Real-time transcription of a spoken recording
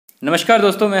नमस्कार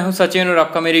दोस्तों, मैं हूं सचिन और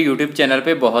आपका मेरे YouTube चैनल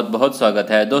पे बहुत बहुत स्वागत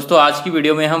है। दोस्तों आज की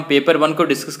वीडियो में हम पेपर 1 को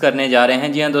डिस्कस करने जा रहे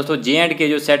हैं। जी हां दोस्तों, जे&के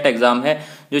जो सेट एग्जाम है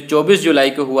जो 24 जुलाई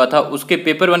को हुआ था, उसके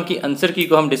पेपर 1 की आंसर की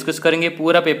को हम डिस्कस करेंगे।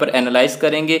 पूरा पेपर एनालाइज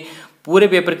करेंगे, पूरे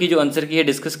पेपर की जो आंसर की है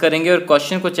डिस्कस करेंगे और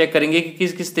क्वेश्चन को चेक करेंगे कि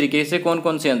किस किस तरीके से कौन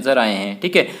कौन से आंसर आए हैं।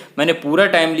 ठीक है, मैंने पूरा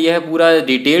टाइम लिया है, पूरा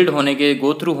डिटेल्ड होने के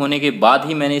गो थ्रू होने के बाद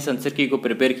ही मैंने इस आंसर की को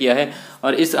प्रिपेयर किया है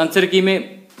और इस आंसर की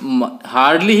में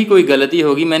हार्डली ही कोई गलती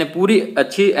होगी। मैंने पूरी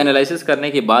अच्छी एनालिसिस करने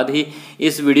के बाद ही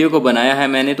इस वीडियो को बनाया है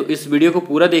मैंने, तो इस वीडियो को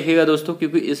पूरा देखिएगा दोस्तों,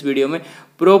 क्योंकि इस वीडियो में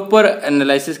प्रॉपर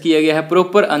एनालिसिस किया गया है,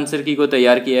 प्रॉपर आंसर की को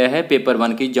तैयार किया है पेपर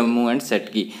 1 की जम्मू एंड सेट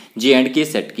की, जे&के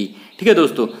सेट की। ठीक है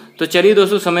दोस्तों, तो चलिए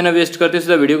दोस्तों समय ना वेस्ट करते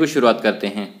सीधा वीडियो को शुरुआत करते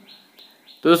हैं।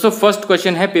 तो दोस्तों फर्स्ट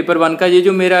क्वेश्चन है पेपर 1 का। ये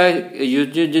जो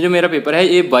मेरा पेपर है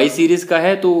ये बाई सीरीज का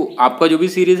है, तो आपका जो भी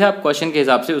सीरीज है आप क्वेश्चन के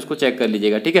हिसाब से उसको चेक कर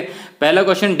लीजिएगा। ठीक है, पहला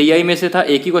क्वेश्चन डीआई में से था,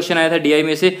 एक ही क्वेश्चन आया था डीआई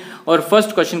में से, और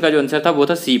फर्स्ट क्वेश्चन का जो आंसर था वो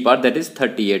था C part, that is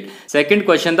 38। Second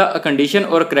question था अ कंडीशन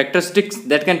और characteristics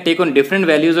that can take on different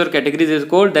values और categories is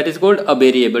called, that is called a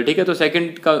variable. ठीक है, तो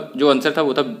सेकंड का जो आंसर था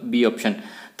वो था बी ऑप्शन।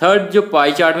 थर्ड जो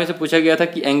पाई चार्ट में से पूछा गया था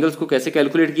कि एंगल्स को कैसे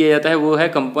कैलकुलेट किया जाता है, वो है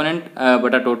कंपोनेंट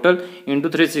बटा टोटल इंटू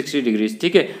 360 डिग्रीज।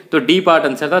 ठीक है, तो डी पार्ट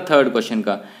आंसर था थर्ड क्वेश्चन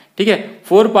का। ठीक है,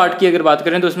 फोर्थ पार्ट की अगर बात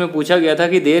करें तो उसमें पूछा गया था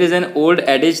कि there is an old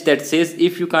adage that says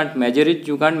if you can't measure it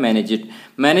you can't manage it.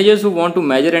 Managers who want to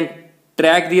major and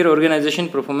track there organisation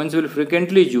performance will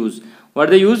frequently use what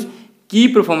they use की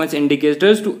performance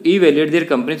indicators to evaluate there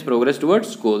companies progress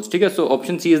towards goals. ठीक है, so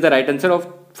option C is the right answer of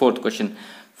fourth question.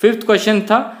 Fifth question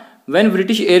था when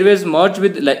British Airways merged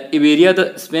with Iberia, the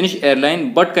Spanish airline,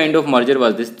 what kind of merger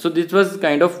was this? So this was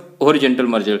kind of horizontal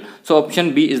merger. So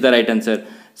option B is the right answer.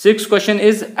 Sixth question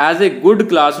is, as a good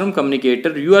classroom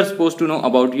communicator, you are supposed to know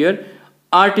about your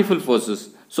artificial forces.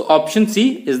 So option C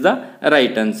is the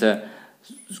right answer.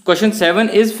 Question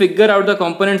 7 is, figure out the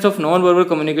components of non-verbal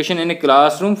communication in a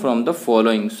classroom from the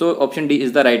following. So option D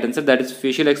is the right answer. That is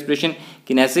facial expression,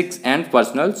 kinesics and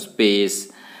personal space.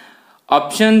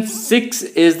 Option 6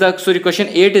 is the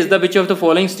question 8 is the which of the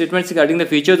following statements regarding the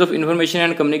features of information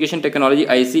and communication technology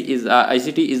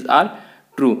ICT are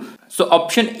true. So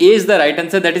option A is the right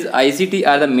answer, that is ICT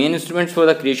are the main instruments for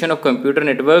the creation of computer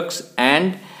networks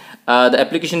and the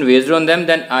application based on them.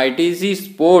 Then ITC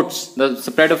supports the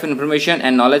spread of information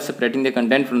and knowledge, separating the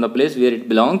content from the place where it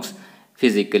belongs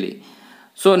physically.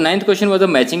 So ninth question was a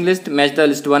matching list. Match the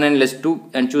list 1 and list 2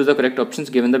 and choose the correct options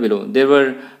given the below. There were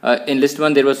in list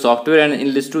 1 there was software and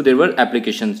in list 2 there were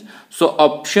applications. So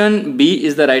option B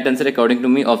is the right answer according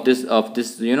to me of this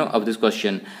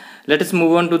question. Let us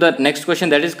move on to the next question,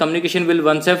 that is communication with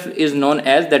oneself is known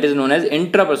as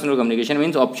intrapersonal communication,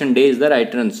 means option D is the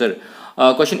right answer.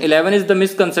 Question 11 is the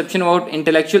misconception about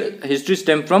intellectual history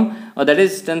stems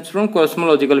from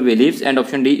cosmological beliefs, and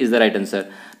option D is the right answer.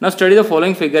 Now study the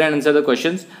following figure and answer the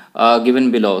questions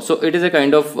given below. So it is a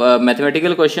kind of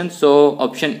mathematical question. So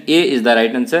option A is the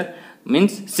right answer,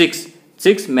 means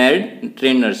 6 married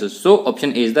trained nurses. So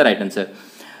option A is the right answer.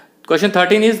 Question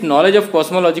 13 is, knowledge of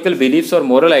cosmological beliefs or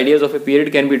moral ideas of a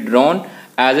period can be drawn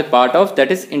as a part of,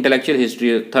 that is intellectual history.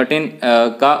 13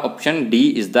 का option D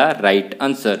is the right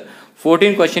answer.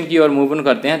 14 question की ओर move on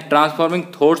करते हैं। Transforming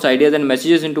thoughts ideas and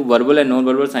messages into verbal and non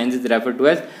verbal science is referred to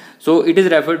as, so it is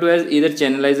referred to as either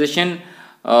channelisation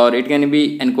और it can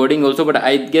be encoding also, but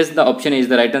I guess the option A is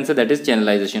the right answer, that is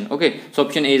channelization. Okay, so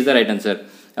option A is the right answer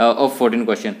of 14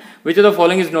 question. Which of the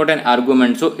following is not an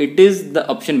argument? So it is the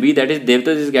option B, that is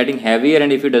Devtas is getting heavier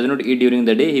and if he does not eat during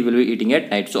the day he will be eating at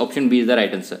night. So option B is the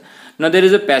right answer. Now there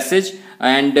is a passage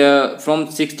and from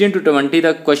 16 to 20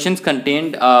 the questions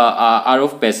contained are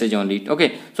of passage only.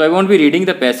 Okay, so I won't be reading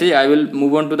the passage, I will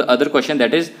move on to the other question,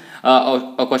 that is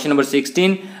question number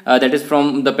 16, that is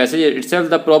from the passage itself.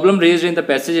 The problem raised in the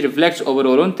passage reflects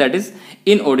overall on, that is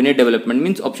inordinate development,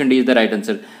 means option D is the right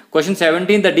answer. Question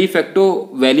 17, the de facto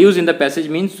values in the passage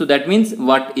means, so that means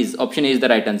what is, option A is the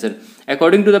right answer.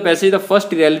 According to the passage the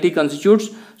first reality constitutes,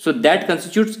 so that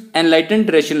constitutes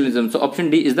enlightened rationalism, so option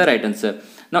D is the right answer.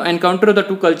 Now encounter of the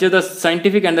two cultures, the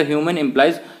scientific and the human,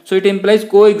 implies, so it implies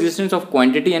coexistence of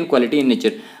quantity and quality in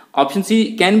nature. Option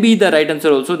C can be the right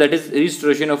answer also, that is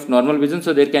restoration of normal vision,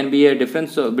 so there can be a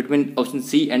difference between option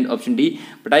C and option D,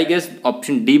 but I guess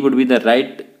option D would be the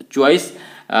right choice,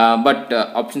 but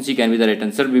option C can be the right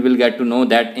answer. We will get to know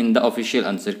that in the official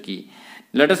answer key.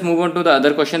 Let us move on to the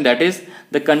other question, that is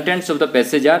the contents of the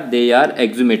passage are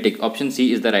axiomatic. Option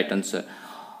C is the right answer.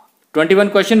 21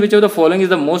 question, which of the following is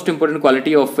the most important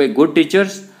quality of a good teacher?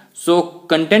 So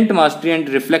content mastery and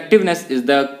reflectiveness is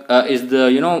the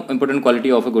important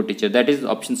quality of a good teacher, that is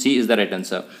option C is the right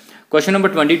answer. Question number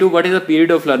 22, what is the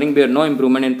period of learning where no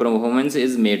improvement in performance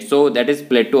is made? So that is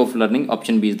plateau of learning.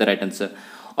 Option B is the right answer.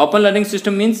 Open learning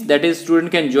system means that is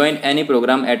student can join any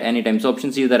program at any time. So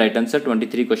option C is the right answer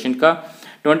 23 question ka.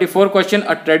 24 question,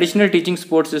 a traditional teaching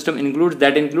support system includes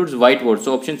whiteboard.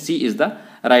 So option C is the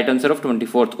right answer of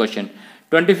 24th question.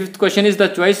 25th question is the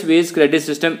choice based credit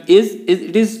system is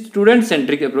student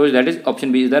centric approach. That is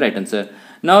option B is the right answer.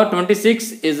 Now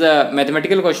 26 is a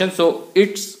mathematical question. So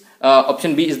it's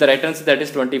option B is the right answer. That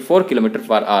is 24 km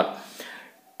per hour.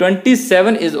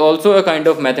 27 is also a kind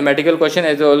of mathematical question,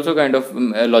 as also kind of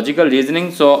logical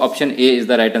reasoning. So option A is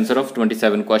the right answer of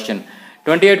 27 question.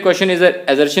 28 question is a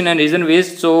assertion and reason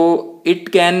based. So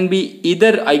it can be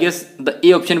either, I guess the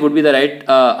A option would be the right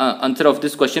answer of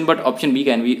this question, but option B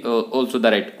can be also the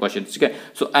right question. Okay,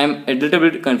 so I am a little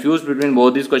bit confused between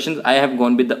both these questions. I have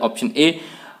gone with the option A,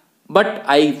 but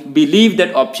I believe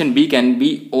that option B can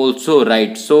be also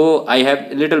right. So I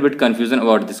have a little bit confusion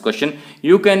about this question.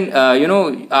 You can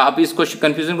आप इस question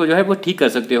confusion को जो है वो ठीक कर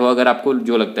सकते हो, अगर आपको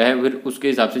जो लगता है फिर उसके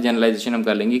हिसाब से जनरलाइजेशन हम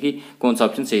कर लेंगे कि कौन सा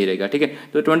ऑप्शन सही रहेगा. ठीक है,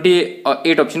 तो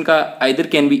 28 ऑप्शन का either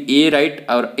can be A right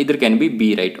और either can be B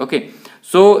right. Okay,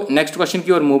 so next question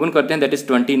की ओर मूव ऑन करते हैं. that is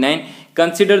 29.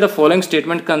 Consider the following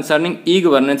statement concerning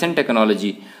e-governance and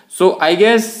technology. So I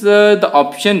guess the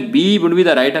option B would be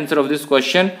the right answer of this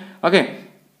question. Okay,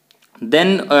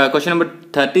 then question number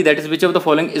 30, that is which of the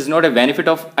following is not a benefit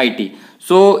of IT?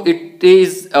 So it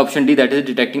is option D, that is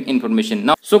detecting information.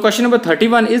 Now so question number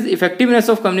 31 is effectiveness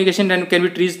of communication and can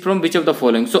be traced from which of the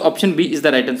following? So option B is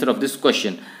the right answer of this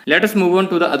question. Let us move on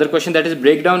to the other question, that is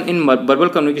breakdown in verbal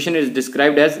communication is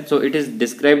described as, so it is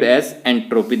described as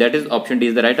entropy. That is option D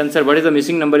is the right answer. What is the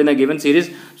missing number in the given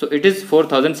series? So it is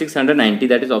 4690.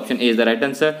 That is option A is the right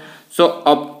answer.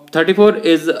 So 34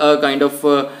 is a kind of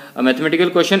a mathematical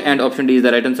question and option D is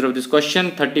the right answer of this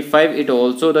question. 35 it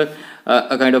also the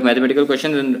a kind of mathematical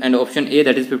question and option A,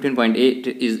 that is 15.8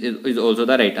 is also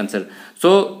the right answer.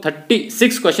 So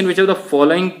 36 question, which of the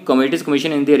following committees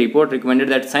commission in their report recommended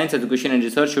that science education and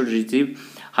research should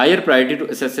receive higher priority to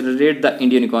accelerate the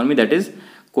Indian economy? That is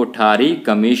Kothari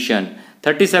Commission.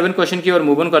 37 question की ओर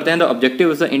move on करते हैं. The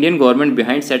objective of the Indian government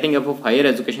behind setting up of higher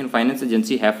education finance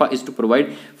agency Haifa is to provide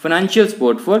financial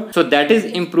support for, so that is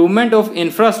improvement of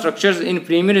infrastructures in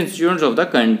premiere institutes of the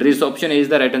country. So option A is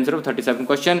the right answer of 37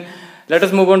 question. Let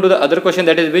us move on to the other question,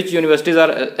 that is which universities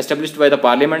are established by the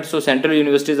parliament? So central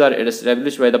universities are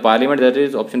established by the parliament. That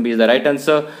is option B is the right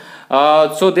answer.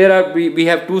 So there are we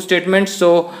have two statements.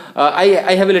 So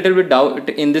I have a little bit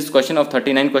doubt in this question of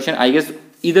 39 question. I guess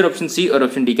either option C or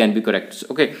option D can be correct.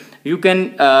 Okay, you can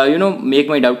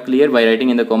make my doubt clear by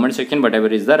writing in the comment section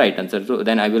whatever is the right answer, so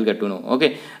then I will get to know.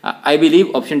 Okay, I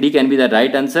believe option D can be the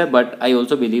right answer, but I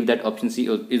also believe that option C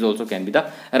is also can be the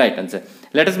right answer.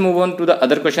 Let us move on to the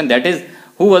other question, that is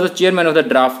who was the chairman of the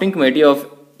drafting committee of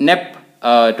NEP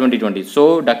 2020? So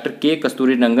Dr. K.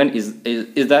 Kasturi Rangan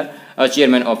is the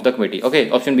chairman of the committee. Okay,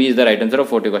 option B is the right answer of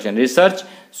 40 question. Research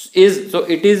is, so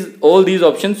it is all these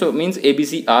options, so means A, B,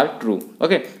 C are true.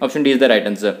 Okay, option D is the right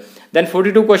answer. Then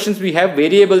 42 questions we have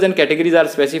variables and categories are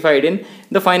specified in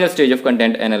the final stage of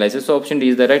content analysis. So option D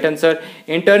is the right answer.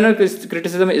 Internal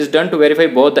criticism is done to verify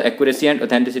both the accuracy and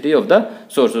authenticity of the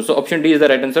sources. So option D is the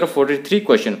right answer of 43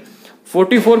 question.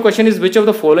 44 question is which of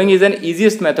the following is an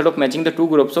easiest method of matching the two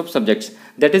groups of subjects?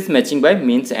 That is matching by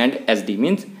means and SD,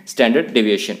 means standard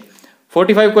deviation.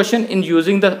 45 question, in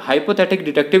using the hypothetic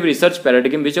deductive research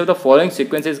paradigm, which of the following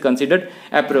sequence is considered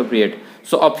appropriate?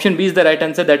 So option B is the right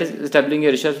answer, that is establishing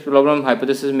a research problem,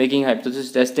 hypothesis making,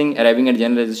 hypothesis testing, arriving at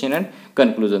generalization and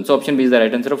conclusion. So option B is the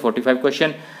right answer of 45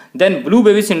 question. Then blue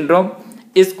baby syndrome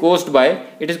is caused by,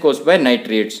 it is caused by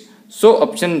nitrates. So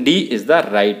option D is the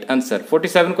right answer.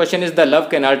 47 question is the Love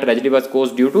Canal tragedy was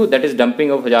caused due to, that is dumping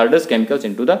of hazardous chemicals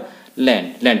into the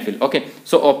landfill. Okay,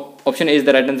 so option A is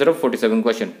the right answer of 47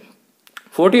 question.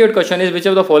 48 question is which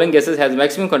of the following gases has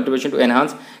maximum contribution to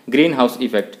enhance greenhouse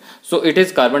effect? So it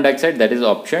is carbon dioxide, that is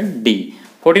option D.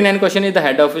 49 question is the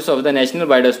head office of the National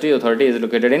Biodiversity Authority is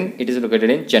located in, it is located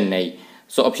in Chennai.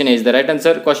 So option A is the right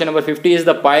answer. Question number 50 is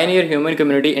the pioneer human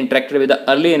community interacted with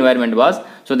the early environment was,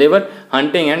 so they were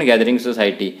hunting and gathering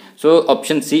society. So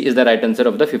option C is the right answer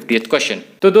of the 50th question.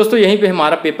 तो दोस्तों यहीं पे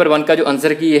हमारा paper 1 का जो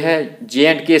answer की है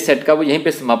J&K set का वो यहीं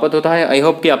पे समाप्त होता है. आई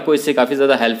होप कि आपको इससे काफ़ी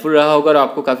ज़्यादा हेल्पफुल रहा होगा और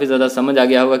आपको काफ़ी ज़्यादा समझ आ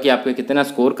गया होगा कि आपको कितना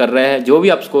स्कोर कर रहे हैं. जो भी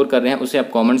आप स्कोर कर रहे हैं उसे आप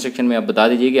कॉमेंट सेक्शन में आप बता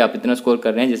दीजिए कि आप इतना स्कोर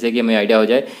कर रहे हैं, जिससे कि हमें आइडिया हो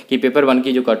जाए कि पेपर 1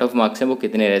 की जो कट ऑफ मार्क्स हैं वो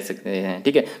कितने रह सकते हैं.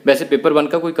 ठीक है, वैसे पेपर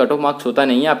 1 का कोई कट ऑफ मार्क्स होता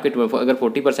नहीं है. आपके अगर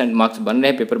 40% मार्क्स बन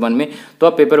रहे हैं पेपर 1 में तो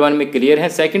आप पेपर 1 में क्लियर हैं.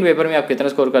 सेकंड पेपर में आप कितना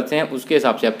स्कोर करते हैं उसके हिसाब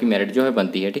हिसाब से आपकी मेरिट जो है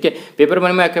बनती है। ठीक है, पेपर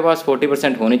 1 में आपके पास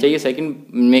 40% होने चाहिए, सेकंड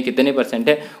में कितने परसेंट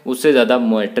है उससे ज़्यादा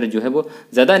मैटर जो है वो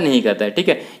ज़्यादा नहीं करता है। ठीक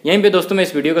है, यहीं पे दोस्तों मैं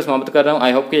इस वीडियो को समाप्त कर रहा हूँ।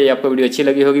 आई होप कि आपको वीडियो अच्छी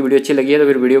लगी होगी। वीडियो अच्छी लगी है तो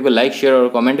फिर वीडियो को लाइक, शेयर और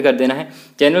कमेंट कर देना है।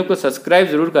 चैनल को सब्सक्राइब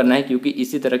जरूर करना है, क्योंकि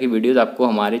इसी तरह की वीडियोस आपको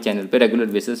हमारे चैनल पर रेगुलर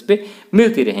बेसिस पे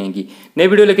मिलती रहेंगी। नई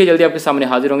वीडियो लेके जल्दी आपके सामने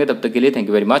हाजिर होंगे। तब तक के लिए thank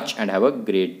you very much and have a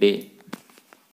great day.